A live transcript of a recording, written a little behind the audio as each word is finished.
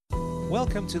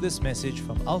Welcome to this message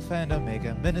from Alpha and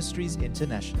Omega Ministries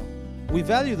International. We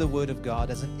value the Word of God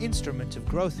as an instrument of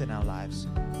growth in our lives,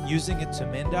 using it to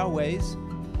mend our ways,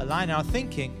 align our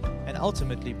thinking, and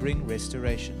ultimately bring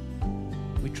restoration.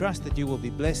 We trust that you will be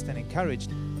blessed and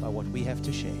encouraged by what we have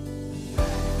to share.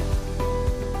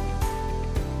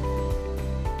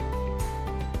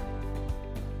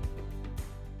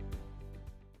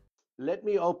 Let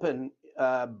me open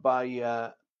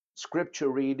by scripture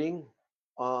reading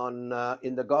on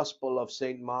in the Gospel of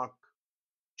St. Mark,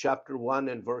 chapter 1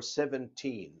 and verse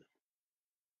 17.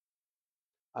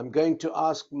 I'm going to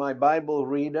ask my Bible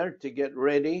reader to get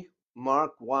ready.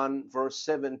 Mark 1, verse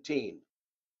 17.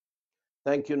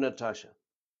 Thank you, Natasha.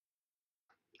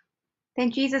 Then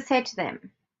Jesus said to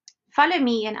them, "Follow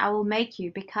me, and I will make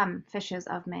you become fishers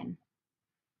of men."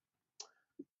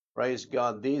 Praise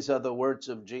God. These are the words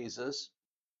of Jesus.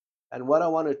 And what I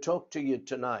want to talk to you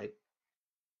tonight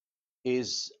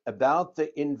is about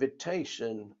the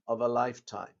invitation of a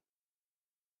lifetime.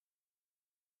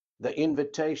 The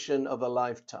invitation of a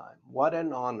lifetime. What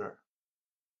an honor.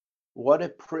 What a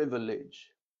privilege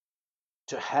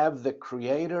to have the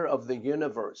creator of the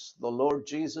universe, the Lord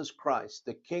Jesus Christ,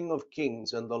 the King of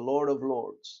Kings and the Lord of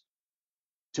Lords,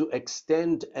 to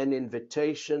extend an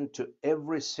invitation to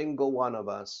every single one of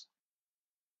us,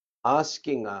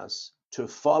 asking us to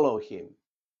follow him.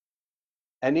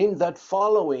 And in that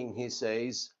following, he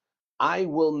says, I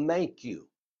will make you.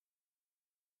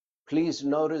 Please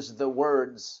notice the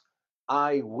words,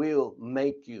 I will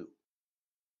make you.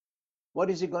 What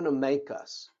is he going to make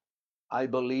us? I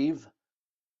believe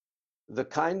the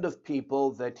kind of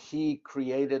people that he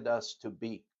created us to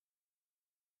be.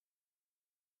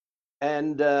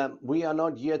 And we are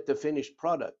not yet the finished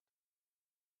product.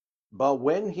 But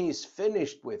when he's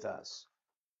finished with us,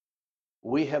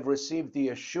 we have received the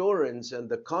assurance and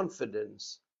the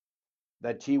confidence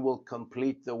that he will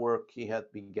complete the work he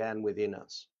hath began within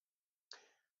us.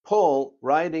 Paul,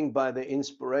 writing by the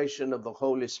inspiration of the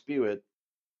Holy Spirit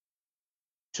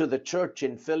to the church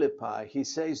in Philippi, he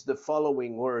says the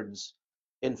following words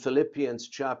in Philippians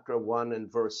chapter 1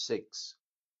 and verse 6.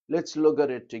 Let's look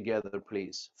at it together,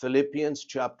 please. Philippians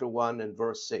chapter 1 and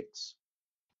verse 6.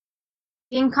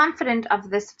 Being confident of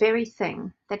this very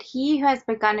thing, that he who has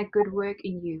begun a good work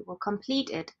in you will complete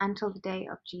it until the day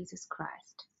of Jesus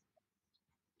Christ.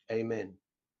 Amen.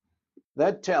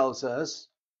 That tells us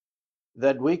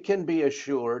that we can be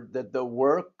assured that the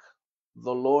work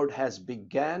the Lord has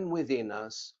began within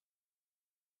us,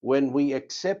 when we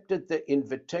accepted the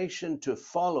invitation to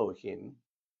follow him,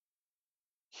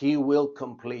 he will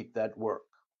complete that work.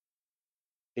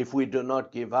 If we do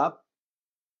not give up,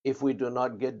 if we do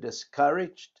not get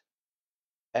discouraged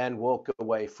and walk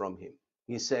away from him.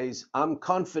 He says, I'm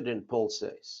confident, Paul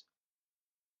says,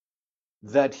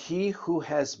 that he who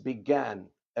has began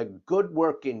a good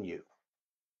work in you,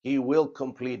 he will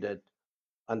complete it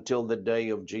until the day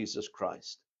of Jesus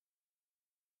Christ.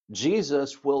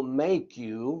 Jesus will make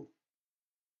you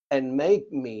and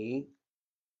make me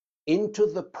into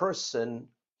the person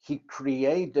he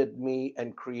created me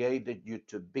and created you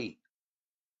to be.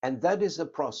 And that is a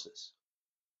process.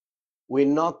 We're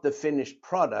not the finished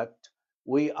product.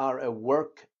 We are a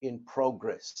work in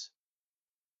progress.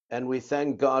 And we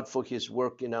thank God for his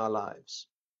work in our lives.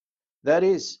 That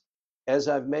is, as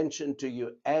I've mentioned to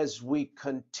you, as we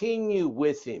continue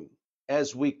with him,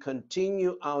 as we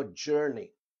continue our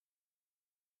journey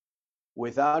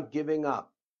without giving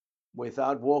up,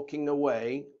 without walking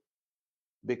away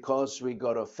because we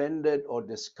got offended or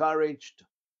discouraged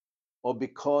or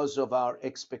because of our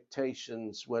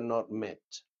expectations were not met.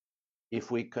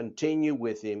 If we continue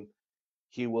with him,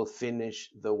 he will finish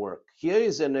the work. Here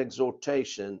is an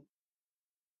exhortation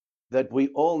that we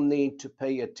all need to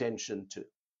pay attention to.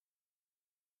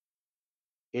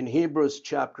 In Hebrews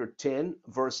chapter 10,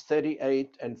 verse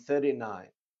 38 and 39.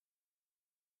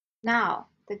 Now,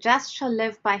 the just shall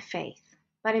live by faith.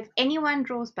 But if anyone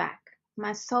draws back,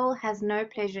 my soul has no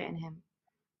pleasure in him.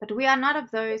 But we are not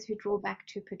of those who draw back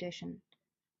to perdition,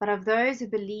 but of those who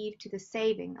believe to the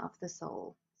saving of the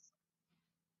soul.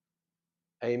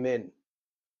 Amen.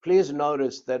 Please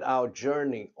notice that our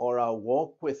journey or our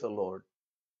walk with the Lord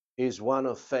is one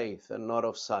of faith and not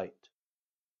of sight.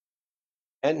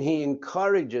 And he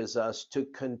encourages us to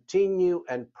continue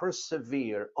and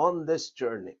persevere on this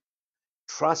journey,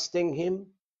 trusting him,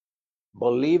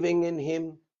 believing in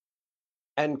him,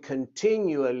 and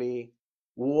continually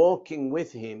walking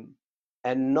with him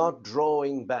and not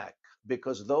drawing back.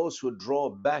 Because those who draw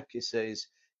back, he says,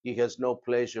 he has no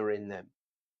pleasure in them.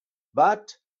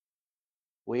 But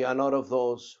we are not of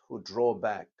those who draw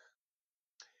back.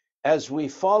 As we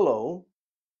follow,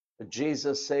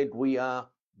 Jesus said we are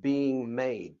being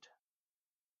made.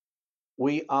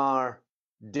 We are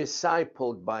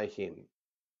discipled by him.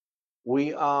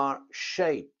 We are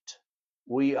shaped.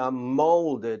 We are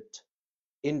molded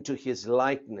into his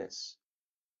likeness,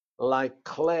 like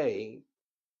clay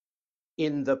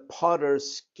in the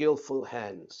potter's skillful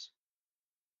hands.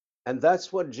 And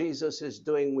that's what Jesus is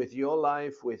doing with your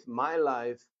life, with my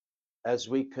life, as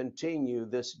we continue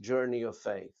this journey of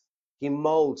faith. He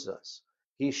molds us.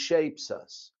 He shapes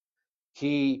us.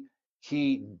 He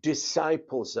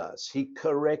disciples us. He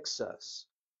corrects us.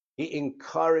 He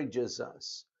encourages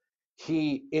us.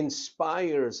 He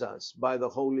inspires us by the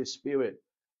Holy Spirit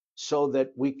so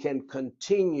that we can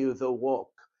continue the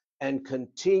walk and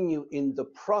continue in the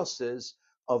process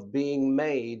of being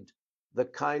made the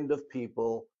kind of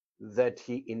people that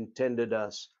he intended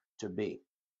us to be.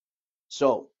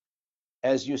 So,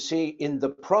 as you see in the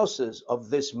process of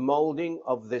this molding,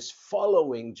 of this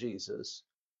following Jesus,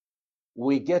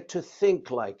 we get to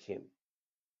think like him.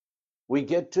 We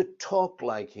get to talk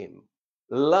like him,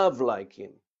 love like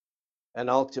him, and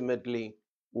ultimately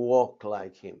walk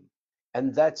like him.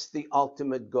 And that's the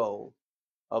ultimate goal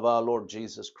of our Lord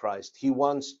Jesus Christ. He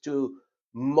wants to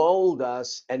mold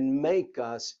us and make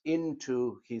us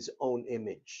into his own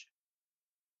image,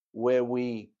 where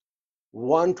we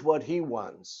want what he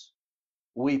wants,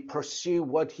 we pursue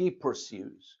what he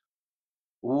pursues,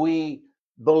 we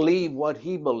believe what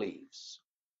he believes,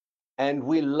 and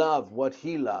we love what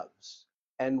he loves,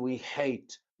 and we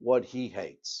hate what he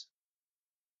hates.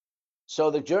 So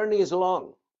the journey is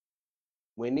long.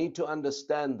 We need to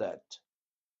understand that.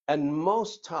 And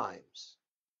most times,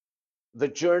 the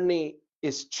journey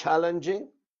is challenging.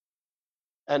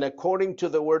 And according to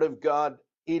the word of God,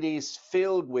 it is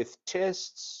filled with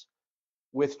tests,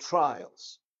 with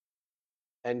trials,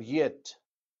 and yet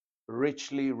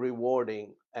richly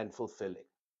rewarding and fulfilling.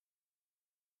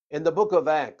 In the book of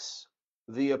Acts,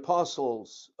 the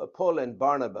apostles, Paul and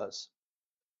Barnabas,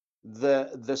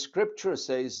 the scripture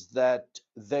says that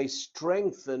they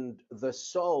strengthened the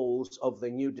souls of the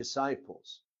new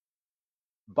disciples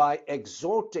by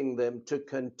exhorting them to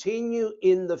continue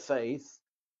in the faith.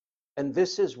 And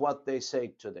this is what they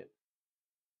say to them.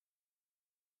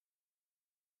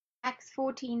 Acts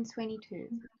 14:22.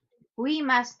 We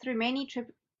must through many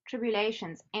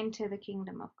tribulations enter the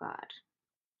kingdom of God.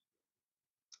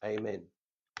 Amen.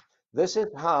 This is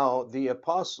how the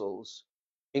apostles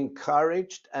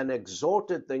encouraged and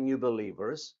exhorted the new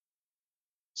believers,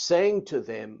 saying to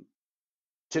them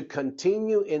to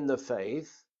continue in the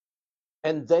faith,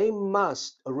 and they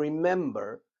must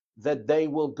remember that they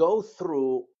will go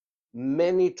through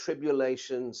many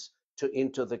tribulations to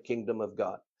enter the kingdom of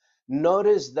God.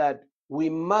 Notice that we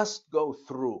must go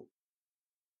through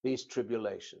these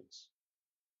tribulations.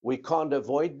 We can't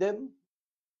avoid them.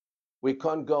 We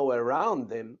can't go around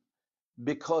them,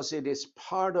 because it is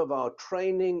part of our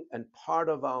training and part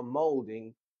of our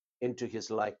molding into his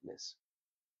likeness.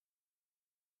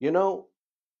 You know,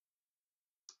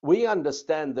 we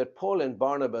understand that Paul and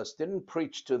Barnabas didn't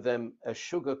preach to them a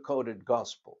sugar-coated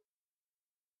gospel,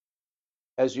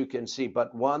 as you can see,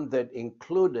 but one that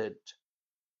included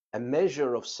a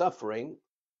measure of suffering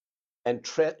and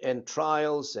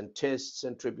trials and tests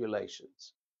and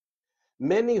tribulations.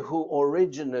 Many who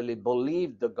originally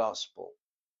believed the gospel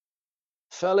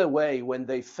fell away when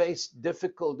they faced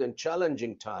difficult and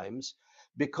challenging times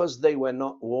because they were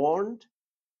not warned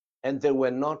and they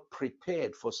were not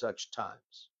prepared for such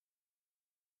times.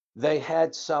 They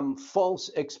had some false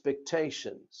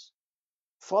expectations.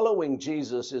 Following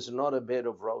Jesus is not a bed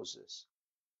of roses.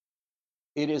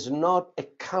 It is not a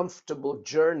comfortable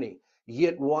journey,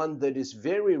 yet one that is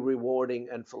very rewarding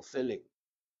and fulfilling.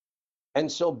 And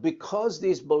so, because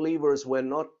these believers were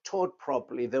not taught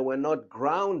properly, they were not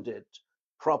grounded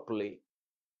properly,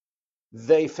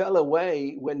 they fell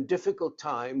away when difficult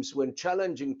times, when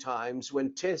challenging times,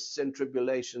 when tests and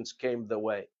tribulations came their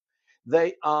way.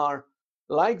 They are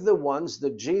like the ones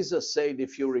that Jesus said,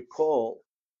 if you recall,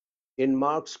 in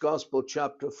Mark's Gospel,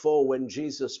 chapter 4, when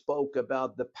Jesus spoke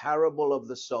about the parable of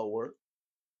the sower.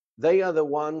 They are the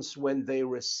ones, when they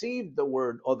received the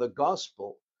word or the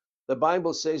gospel, the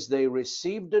Bible says they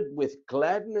received it with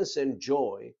gladness and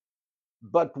joy.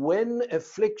 But when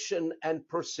affliction and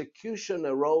persecution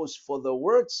arose for the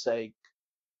word's sake,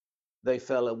 they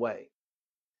fell away.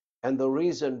 And the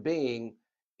reason being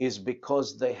is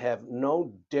because they have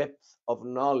no depth of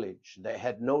knowledge. They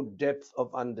had no depth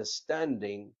of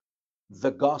understanding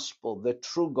the gospel, the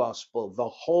true gospel, the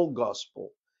whole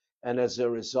gospel. And as a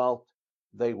result,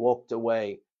 they walked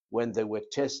away when they were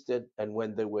tested and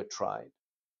when they were tried.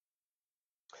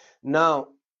 Now,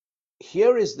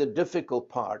 here is the difficult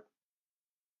part.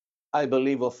 I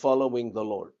believe, of following the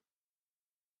Lord.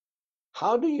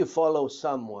 How do you follow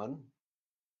someone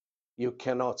you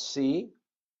cannot see,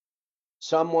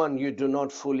 someone you do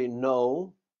not fully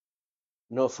know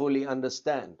nor fully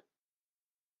understand?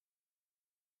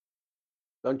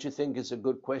 Don't you think it's a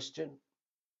good question?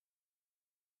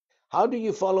 How do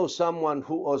you follow someone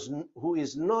who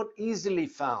is not easily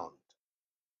found?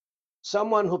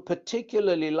 Someone who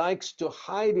particularly likes to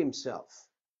hide himself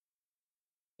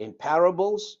in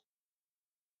parables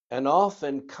and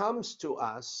often comes to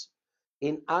us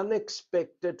in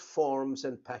unexpected forms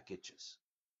and packages.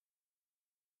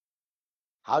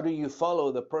 How do you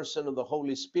follow the person of the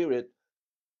Holy Spirit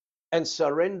and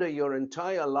surrender your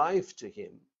entire life to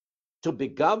Him, to be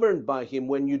governed by Him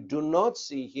when you do not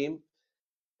see Him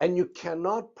and you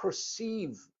cannot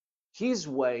perceive His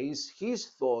ways, His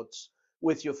thoughts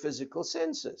with your physical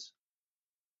senses?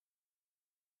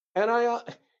 And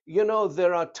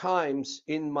there are times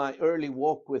in my early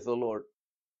walk with the Lord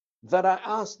that I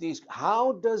ask these,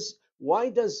 why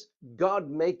does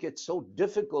God make it so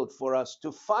difficult for us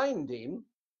to find Him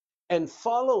and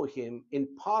follow Him in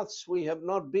paths we have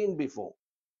not been before?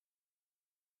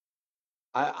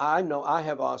 I know I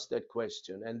have asked that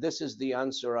question, and this is the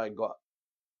answer I got.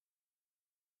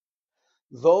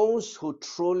 Those who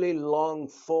truly long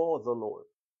for the Lord,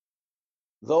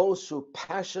 those who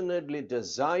passionately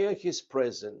desire His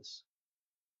presence,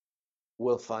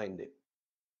 will find Him.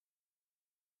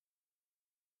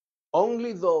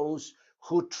 Only those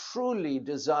who truly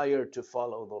desire to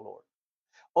follow the Lord,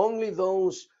 only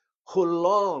those who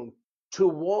long to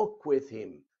walk with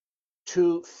Him,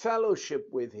 to fellowship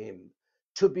with Him,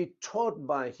 to be taught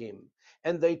by Him,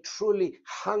 and they truly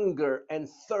hunger and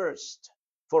thirst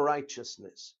for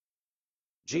righteousness.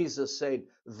 Jesus said,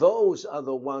 those are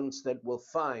the ones that will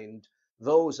find,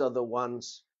 those are the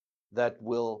ones that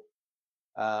will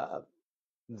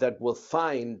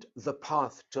find the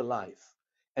path to life.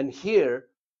 And here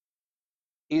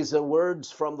is a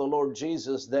words from the Lord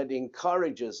Jesus that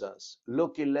encourages us.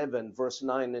 Luke 11, verse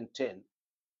 9 and 10.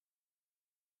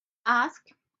 Ask,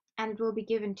 and it will be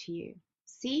given to you.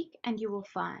 Seek, and you will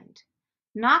find.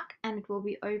 Knock, and it will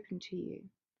be opened to you.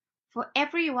 For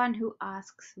everyone who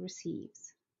asks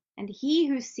receives, and he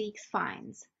who seeks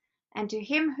finds, and to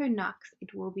him who knocks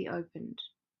it will be opened.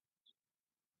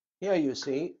 Here you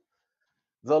see,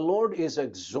 the Lord is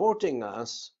exhorting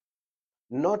us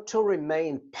not to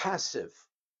remain passive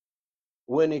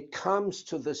when it comes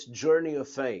to this journey of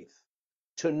faith,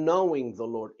 to knowing the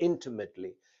Lord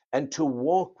intimately and to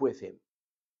walk with Him.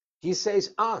 He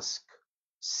says, ask,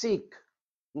 seek,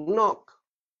 knock.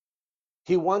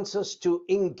 He wants us to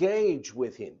engage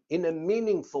with Him in a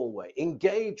meaningful way,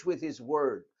 engage with His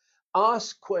Word,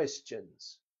 ask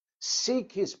questions,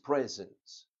 seek His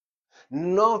presence,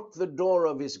 knock the door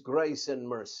of His grace and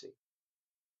mercy.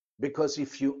 Because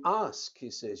if you ask,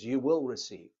 He says, you will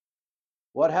receive.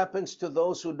 What happens to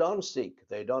those who don't seek?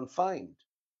 They don't find.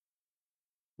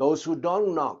 Those who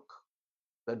don't knock,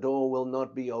 the door will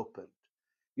not be opened.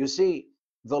 You see,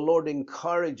 the Lord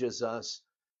encourages us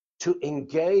to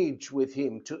engage with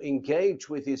Him, to engage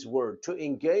with His Word, to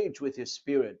engage with His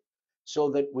Spirit, so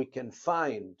that we can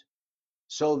find,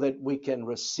 so that we can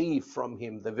receive from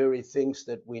Him the very things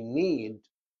that we need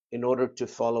in order to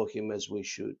follow Him as we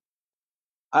should.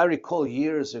 I recall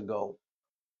years ago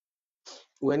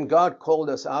when God called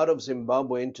us out of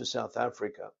Zimbabwe into South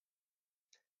Africa.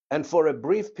 And for a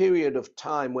brief period of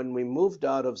time, when we moved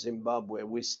out of Zimbabwe,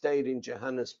 we stayed in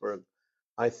Johannesburg,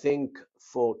 I think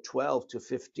for 12 to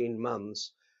 15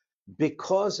 months,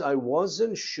 because I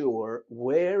wasn't sure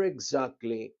where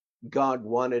exactly God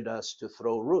wanted us to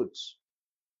throw roots.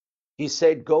 He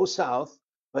said, go south,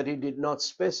 but He did not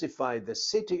specify the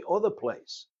city or the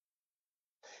place.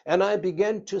 And I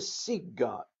began to seek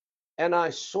God, and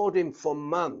I sought Him for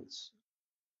months.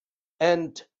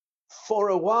 And for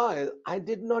a while, I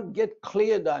did not get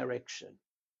clear direction.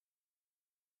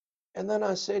 And then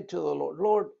I said to the Lord,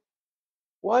 Lord,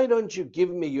 why don't you give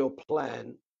me your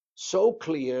plan so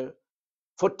clear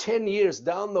for 10 years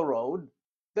down the road?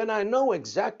 Then I know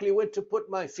exactly where to put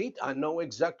my feet. I know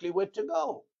exactly where to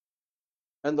go.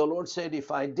 And the Lord said, if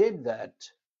I did that,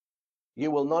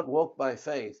 you will not walk by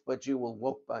faith, but you will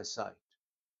walk by sight.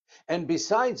 And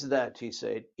besides that, He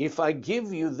said, if I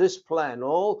give you this plan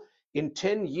all in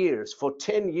 10 years, for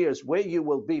 10 years, where you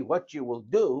will be, what you will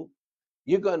do,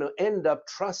 you're going to end up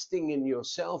trusting in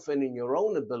yourself and in your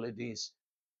own abilities,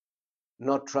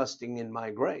 not trusting in my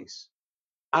grace.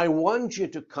 I want you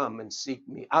to come and seek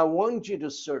me. I want you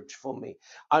to search for me.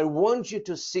 I want you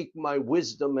to seek my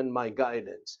wisdom and my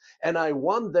guidance. And I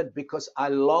want that because I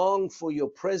long for your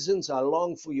presence. I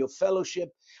long for your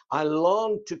fellowship. I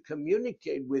long to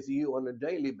communicate with you on a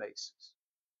daily basis.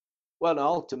 Well,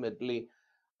 ultimately,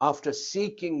 after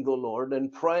seeking the Lord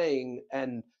and praying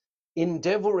and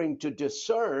endeavoring to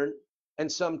discern, and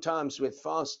sometimes with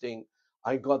fasting,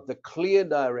 I got the clear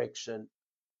direction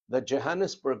that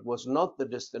Johannesburg was not the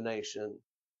destination.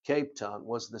 Cape Town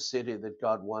was the city that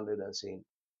God wanted us in.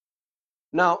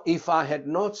 Now, if I had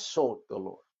not sought the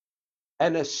Lord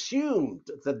and assumed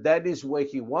that that is where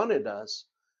He wanted us,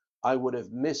 I would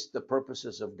have missed the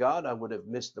purposes of God. I would have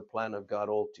missed the plan of God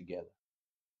altogether.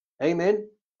 Amen.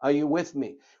 Are you with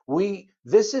me?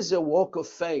 This is a walk of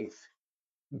faith.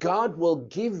 God will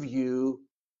give you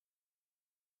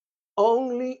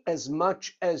only as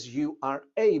much as you are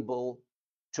able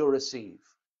to receive.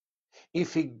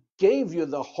 If He gave you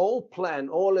the whole plan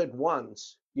all at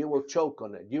once, you will choke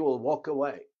on it. You will walk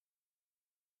away.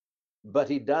 But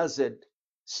He does it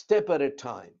step at a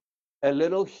time, a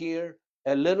little here,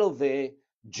 a little there,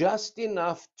 just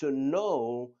enough to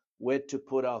know where to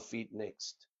put our feet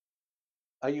next.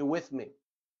 Are you with me?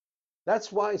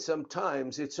 That's why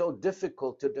sometimes it's so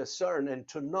difficult to discern and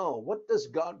to know, what does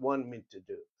God want me to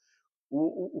do?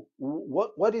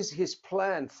 What is His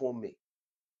plan for me?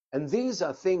 And these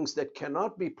are things that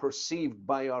cannot be perceived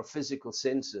by our physical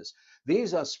senses.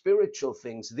 These are spiritual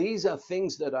things. These are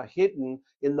things that are hidden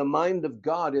in the mind of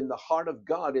God, in the heart of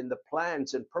God, in the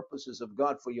plans and purposes of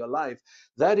God for your life.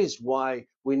 That is why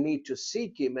we need to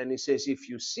seek Him. And He says, if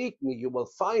you seek me, you will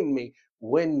find me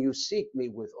when you seek me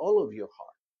with all of your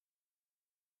heart.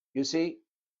 You see,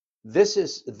 this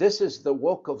is the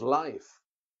walk of life.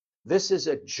 This is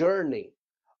a journey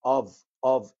of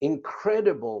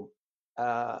incredible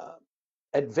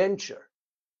adventure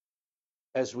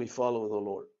as we follow the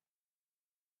Lord.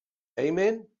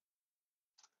 Amen.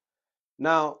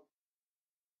 Now,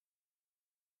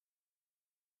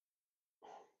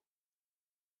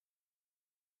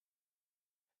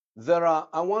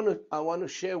 I want to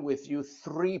share with you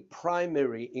three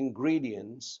primary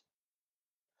ingredients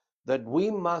that we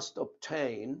must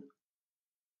obtain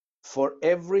for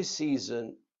every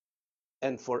season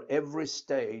and for every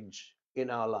stage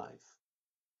in our life.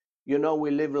 You know,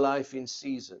 we live life in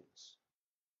seasons,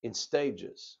 in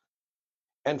stages.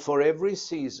 And for every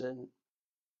season,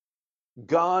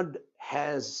 God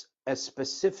has a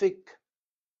specific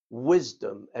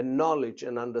wisdom and knowledge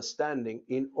and understanding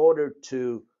in order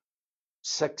to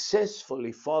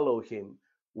successfully follow Him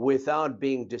without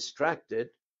being distracted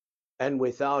and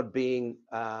without being,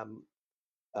 how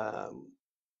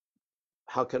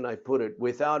can I put it,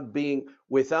 without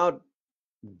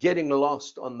getting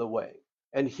lost on the way.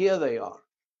 And here they are.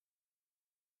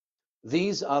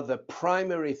 These are the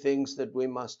primary things that we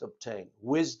must obtain.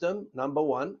 Wisdom, number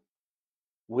one,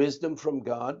 wisdom from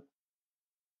God,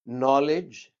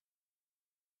 knowledge,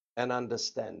 and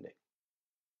understanding.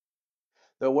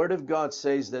 The Word of God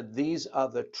says that these are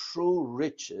the true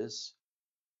riches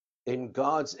in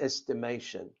God's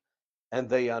estimation, and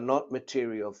they are not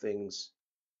material things.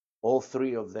 All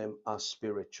three of them are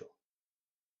spiritual.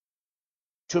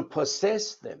 To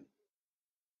possess them,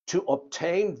 to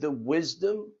obtain the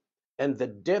wisdom and the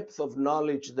depth of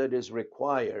knowledge that is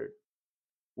required,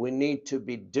 we need to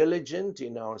be diligent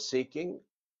in our seeking,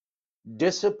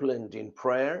 disciplined in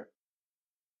prayer,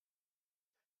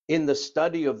 in the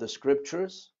study of the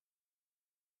scriptures.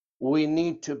 We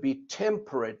need to be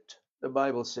temperate, the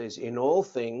Bible says, in all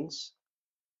things,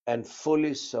 and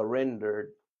fully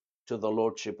surrendered to the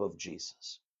Lordship of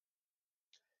Jesus.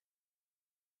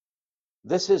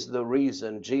 This is the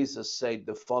reason Jesus said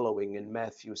the following in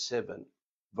Matthew 7,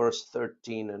 verse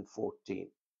 13 and 14.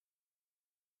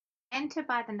 Enter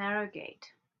by the narrow gate,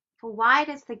 for wide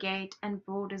is the gate and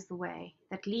broad is the way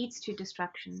that leads to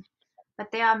destruction,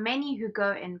 but there are many who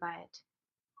go in by it.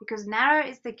 Because narrow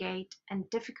is the gate and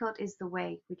difficult is the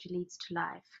way which leads to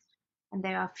life, and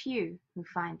there are few who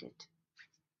find it.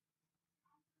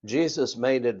 Jesus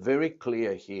made it very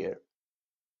clear here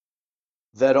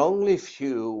that only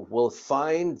few will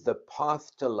find the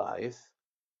path to life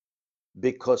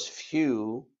because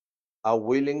few are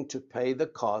willing to pay the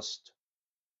cost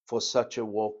for such a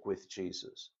walk with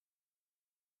Jesus.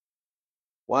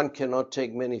 One cannot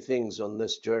take many things on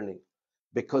this journey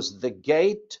because the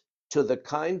gate to the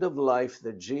kind of life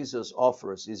that Jesus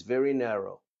offers is very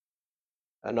narrow.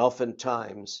 And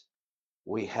oftentimes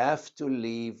we have to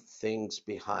leave things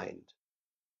behind.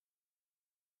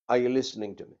 Are you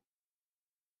listening to me?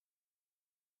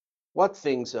 What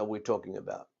things are we talking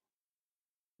about?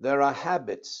 There are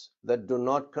habits that do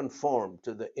not conform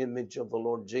to the image of the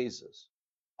Lord Jesus,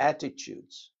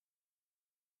 attitudes,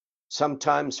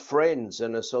 sometimes friends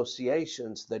and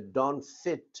associations that don't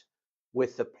fit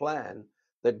with the plan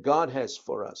that God has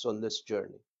for us on this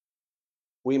journey.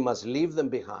 We must leave them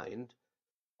behind,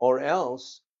 or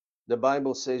else the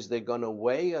Bible says they're going to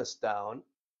weigh us down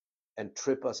and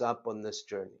trip us up on this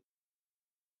journey.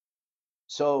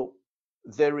 So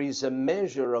there is a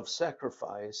measure of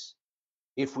sacrifice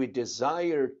if we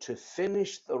desire to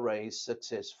finish the race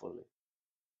successfully.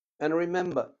 And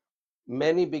remember,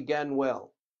 many began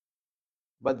well,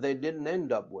 but they didn't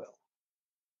end up well.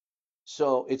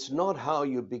 So it's not how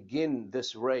you begin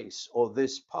this race or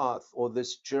this path or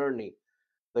this journey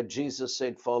that Jesus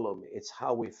said, follow me. It's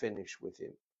how we finish with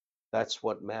him. That's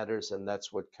what matters and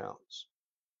that's what counts.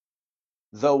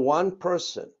 The one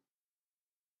person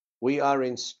we are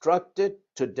instructed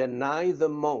to deny the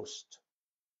most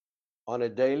on a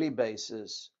daily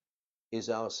basis is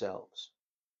ourselves.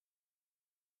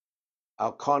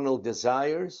 Our carnal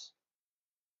desires,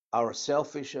 our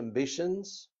selfish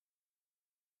ambitions.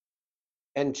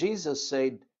 And Jesus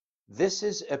said, this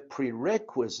is a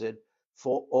prerequisite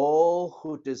for all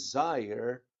who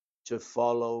desire to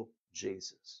follow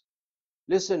Jesus.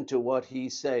 Listen to what he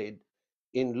said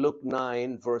in Luke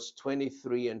 9, verse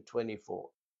 23 and 24.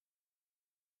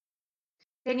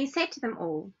 Then he said to them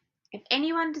all, "If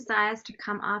anyone desires to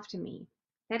come after me,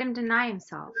 let him deny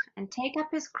himself, and take up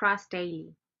his cross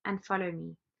daily, and follow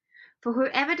me. For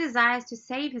whoever desires to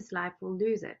save his life will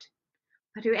lose it,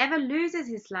 but whoever loses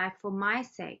his life for my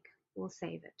sake will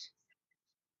save it."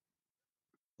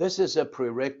 This is a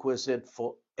prerequisite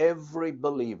for every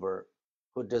believer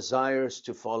who desires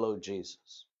to follow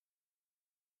Jesus.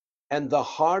 And the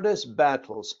hardest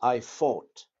battles I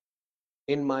fought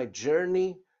in my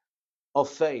journey of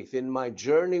faith, in my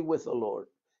journey with the Lord,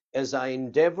 as I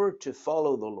endeavor to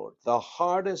follow the Lord, the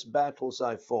hardest battles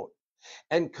I fought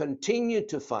and continue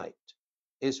to fight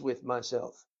is with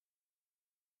myself.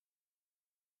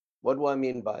 What do I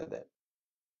mean by that?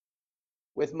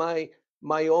 With my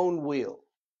own will,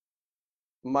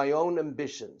 my own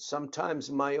ambitions, sometimes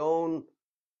my own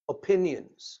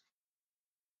opinions.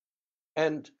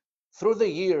 And through the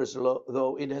years,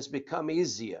 though, it has become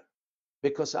easier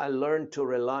because I learned to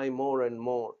rely more and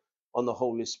more on the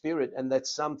Holy Spirit. And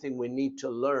that's something we need to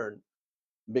learn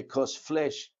because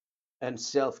flesh and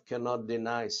self cannot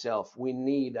deny self. We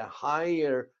need a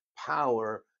higher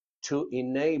power to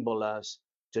enable us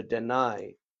to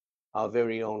deny our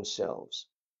very own selves.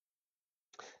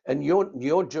 And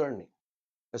your journey,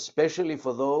 especially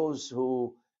for those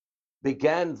who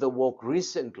began the walk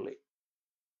recently,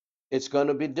 it's going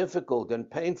to be difficult and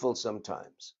painful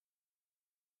sometimes.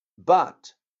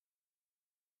 But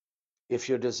if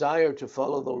you desire to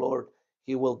follow the Lord,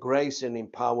 he will grace and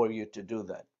empower you to do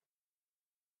that.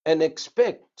 And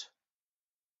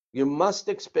you must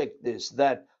expect this,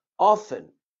 that often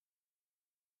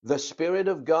the Spirit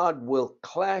of God will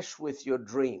clash with your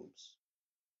dreams.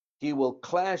 He will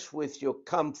clash with your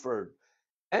comfort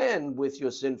and with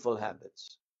your sinful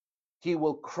habits. He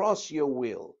will cross your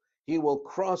will. He will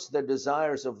cross the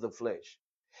desires of the flesh.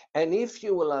 And if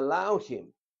you will allow him,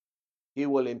 he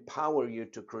will empower you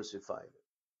to crucify them.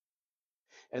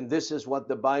 And this is what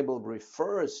the Bible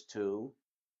refers to,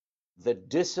 the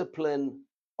discipline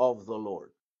of the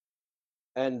Lord.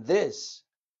 And this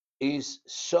is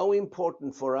so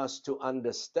important for us to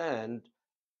understand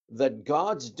that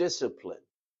God's discipline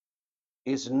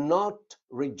is not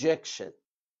rejection.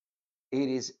 It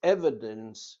is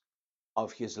evidence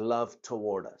of his love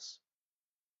toward us.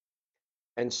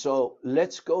 And so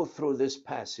let's go through this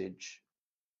passage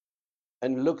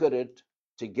and look at it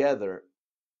together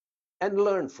and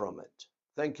learn from it.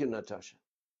 Thank you, Natasha.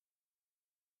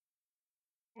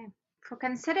 Okay. For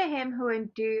consider him who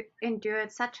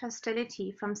endured such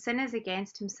hostility from sinners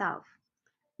against himself,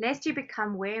 lest you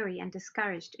become weary and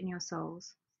discouraged in your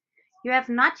souls. You have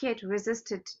not yet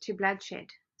resisted to bloodshed,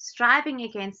 striving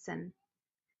against sin,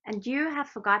 and you have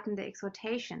forgotten the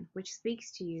exhortation which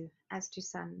speaks to you as to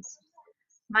sons.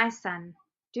 My son,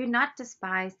 do not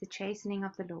despise the chastening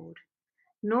of the Lord,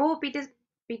 nor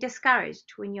be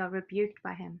discouraged when you are rebuked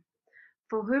by him.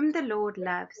 For whom the Lord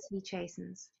loves, he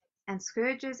chastens, and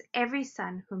scourges every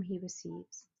son whom he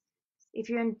receives. If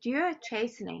you endure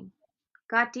chastening,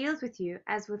 God deals with you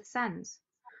as with sons.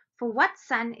 For what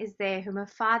son is there whom a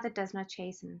father does not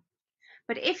chasten?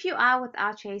 But if you are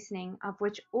without chastening, of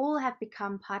which all have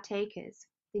become partakers,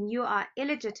 then you are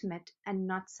illegitimate and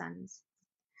not sons.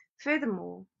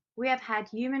 Furthermore, we have had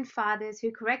human fathers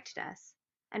who corrected us,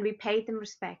 and we paid them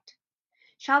respect.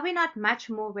 Shall we not much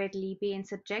more readily be in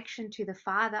subjection to the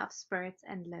Father of spirits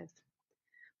and live?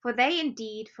 For they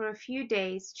indeed for a few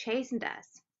days chastened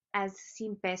us, as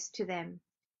seemed best to them,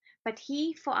 but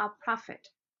he for our profit,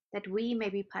 that we may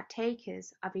be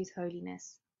partakers of his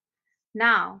holiness.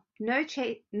 Now, no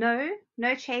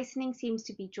chastening seems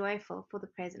to be joyful for the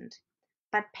present,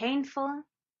 but painful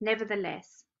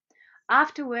nevertheless.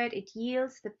 Afterward it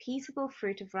yields the peaceable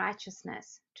fruit of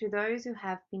righteousness to those who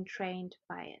have been trained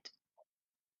by it.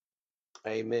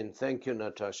 Amen. Thank you,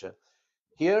 Natasha.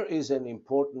 Here is an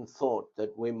important thought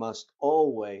that we must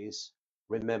always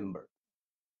remember.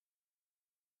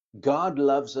 God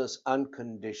loves us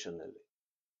unconditionally.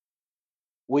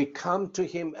 We come to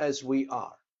him as we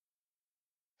are.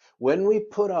 When we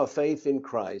put our faith in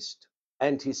Christ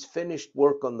and his finished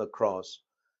work on the cross,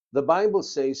 the Bible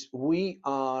says we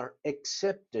are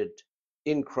accepted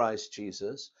in Christ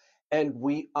Jesus and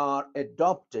we are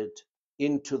adopted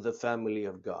into the family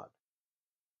of God.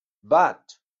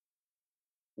 But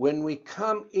when we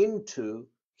come into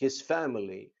his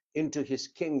family, into his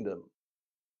kingdom,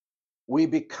 we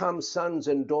become sons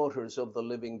and daughters of the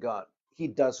living God. He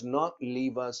does not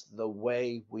leave us the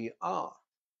way we are.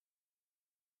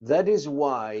 That is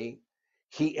why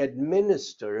he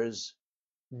administers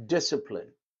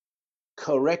discipline,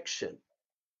 correction,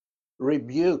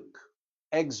 rebuke,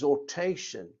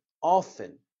 exhortation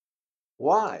often.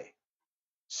 Why?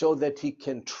 So that he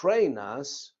can train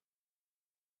us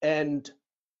and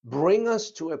bring us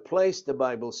to a place, the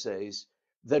Bible says,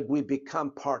 that we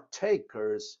become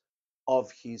partakers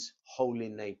of his holy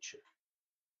nature.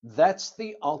 That's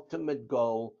the ultimate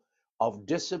goal of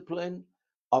discipline,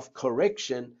 of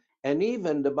correction, and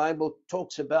even the Bible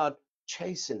talks about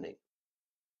chastening.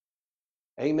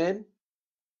 Amen.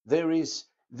 There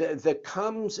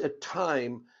comes a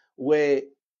time where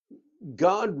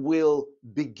God will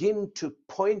begin to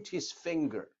point his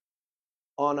finger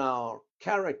on our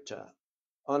character,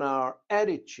 on our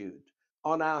attitude,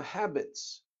 on our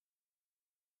habits,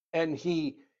 and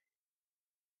he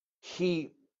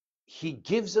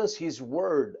gives us his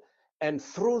word, and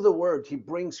through the word he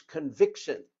brings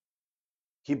conviction,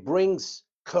 he brings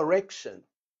correction.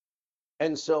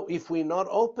 And so if we're not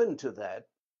open to that,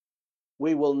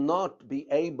 we will not be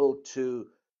able to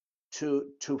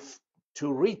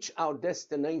reach our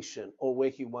destination or where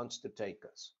he wants to take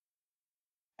us.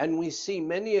 And we see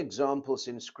many examples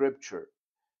in scripture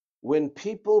when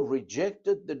people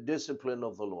rejected the discipline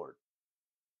of the Lord,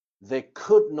 they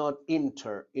could not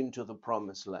enter into the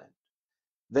promised land.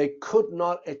 They could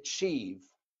not achieve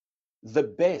the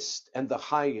best and the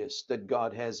highest that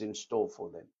God has in store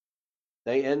for them.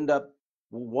 They end up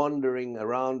wandering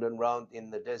around and round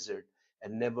in the desert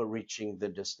and never reaching the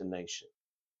destination.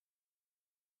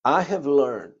 I have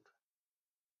learned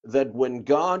that when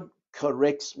God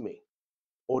corrects me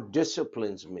or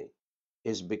disciplines me,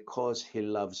 is because he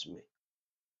loves me.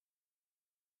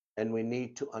 And we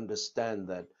need to understand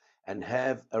that and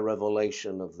have a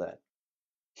revelation of that.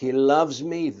 He loves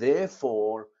me,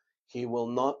 therefore, he will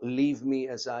not leave me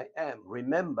as I am.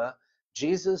 Remember,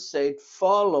 Jesus said,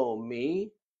 follow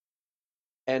me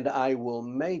and I will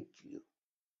make you.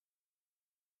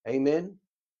 Amen.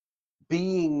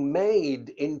 Being made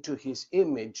into his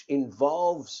image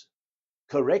involves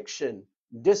correction,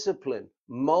 discipline,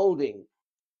 molding.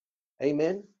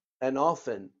 Amen. And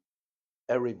often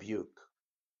a rebuke.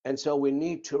 And so we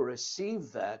need to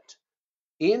receive that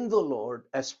in the Lord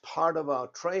as part of our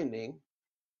training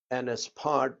and as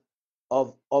part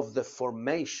of the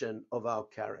formation of our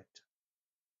character.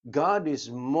 God is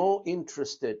more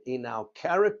interested in our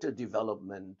character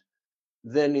development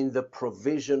than in the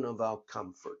provision of our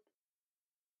comfort.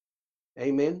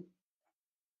 Amen.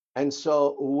 And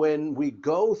so when we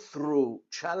go through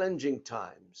challenging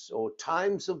times or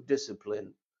times of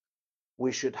discipline,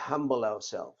 we should humble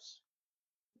ourselves.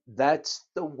 That's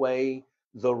the way,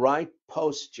 the right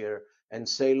posture, and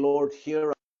say, Lord,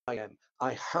 here I am.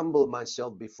 I humble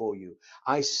myself before you.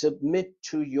 I submit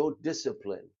to your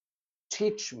discipline.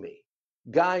 Teach me,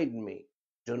 guide me.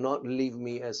 Do not leave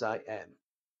me as I am.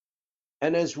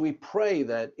 And as we pray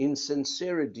that in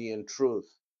sincerity and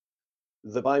truth,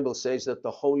 the Bible says that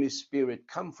the Holy Spirit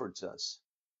comforts us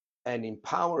and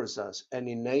empowers us and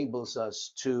enables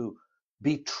us to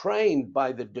be trained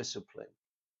by the discipline.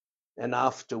 And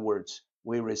afterwards,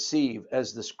 we receive,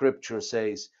 as the scripture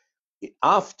says,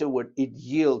 afterward it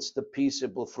yields the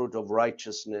peaceable fruit of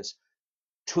righteousness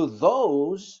to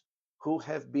those who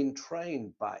have been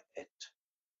trained by it.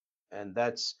 And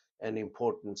that's an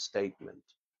important statement.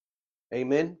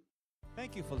 Amen.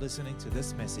 Thank you for listening to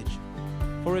this message.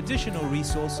 For additional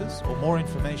resources or more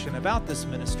information about this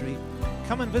ministry,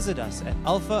 come and visit us at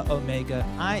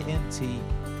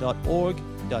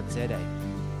alphaomegaint.org.za.